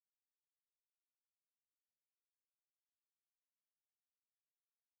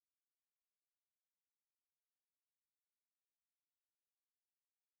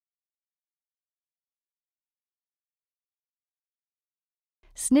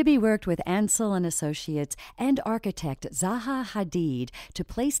Snibbe worked with Ansel and Associates and architect Zaha Hadid to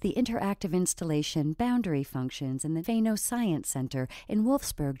place the interactive installation Boundary Functions in the Fano Science Center in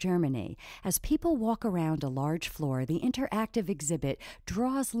Wolfsburg, Germany. As people walk around a large floor, the interactive exhibit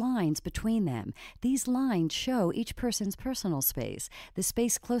draws lines between them. These lines show each person's personal space, the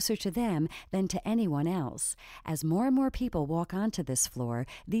space closer to them than to anyone else. As more and more people walk onto this floor,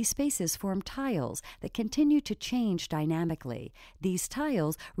 these spaces form tiles that continue to change dynamically. These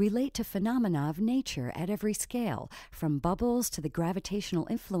tiles relate to phenomena of nature at every scale, from bubbles to the gravitational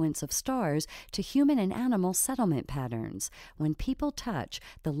influence of stars to human and animal settlement patterns. When people touch,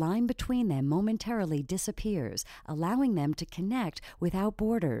 the line between them momentarily disappears, allowing them to connect without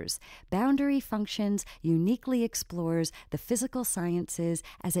borders. Boundary Functions uniquely explores the physical sciences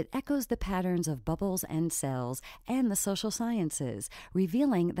as it echoes the patterns of bubbles and cells and the social sciences,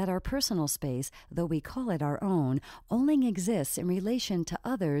 revealing that our personal space, though we call it our own, only exists in relation to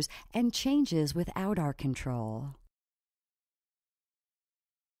others and changes without our control.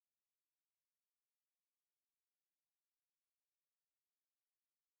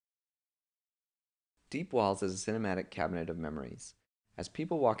 Deep Walls is a cinematic cabinet of memories. As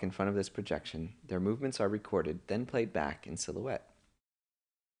people walk in front of this projection, their movements are recorded, then played back in silhouette.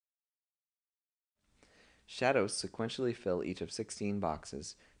 Shadows sequentially fill each of 16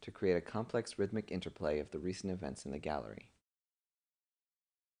 boxes to create a complex rhythmic interplay of the recent events in the gallery.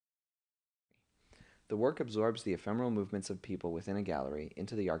 The work absorbs the ephemeral movements of people within a gallery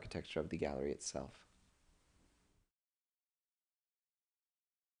into the architecture of the gallery itself.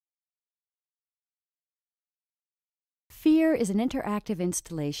 Fear is an interactive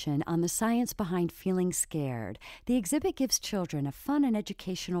installation on the science behind feeling scared. The exhibit gives children a fun and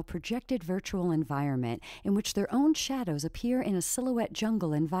educational projected virtual environment in which their own shadows appear in a silhouette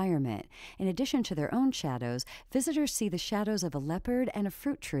jungle environment. In addition to their own shadows, visitors see the shadows of a leopard and a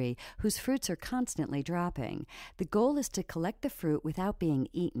fruit tree whose fruits are constantly dropping. The goal is to collect the fruit without being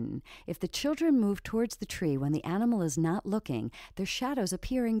eaten. If the children move towards the tree when the animal is not looking, their shadows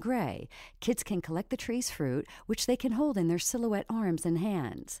appear in gray. Kids can collect the tree's fruit, which they can hold in their silhouette arms and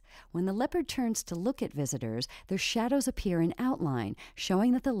hands. When the leopard turns to look at visitors, their shadows appear in outline,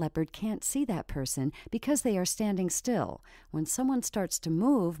 showing that the leopard can't see that person because they are standing still. When someone starts to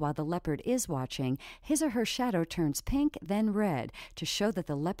move while the leopard is watching, his or her shadow turns pink, then red, to show that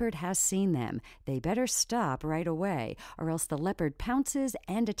the leopard has seen them. They better stop right away, or else the leopard pounces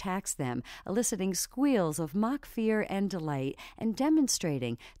and attacks them, eliciting squeals of mock fear and delight, and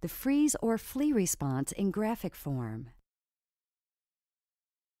demonstrating the freeze or flee response in graphic form.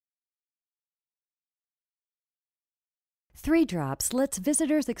 3 Drops lets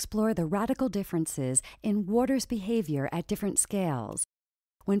visitors explore the radical differences in water's behavior at different scales.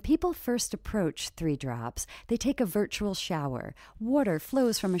 When people first approach 3 Drops, they take a virtual shower. Water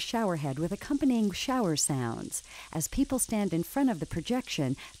flows from a shower head with accompanying shower sounds. As people stand in front of the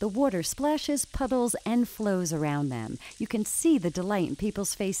projection, the water splashes, puddles, and flows around them. You can see the delight in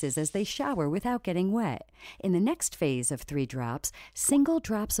people's faces as they shower without getting wet. In the next phase of 3 Drops, single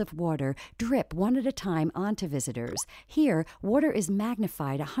drops of water drip one at a time onto visitors. Here, water is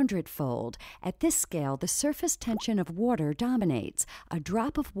magnified 100-fold. At this scale, the surface tension of water dominates. A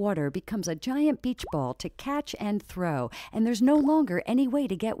drop of water becomes a giant beach ball to catch and throw, and there's no longer any way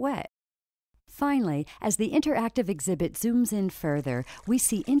to get wet. Finally, as the interactive exhibit zooms in further, we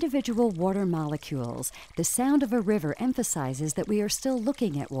see individual water molecules. The sound of a river emphasizes that we are still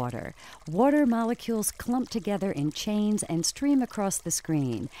looking at water. Water molecules clump together in chains and stream across the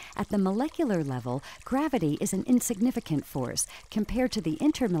screen. At the molecular level, gravity is an insignificant force compared to the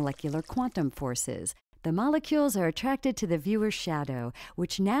intermolecular quantum forces. The molecules are attracted to the viewer's shadow,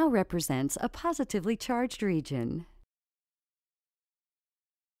 which now represents a positively charged region.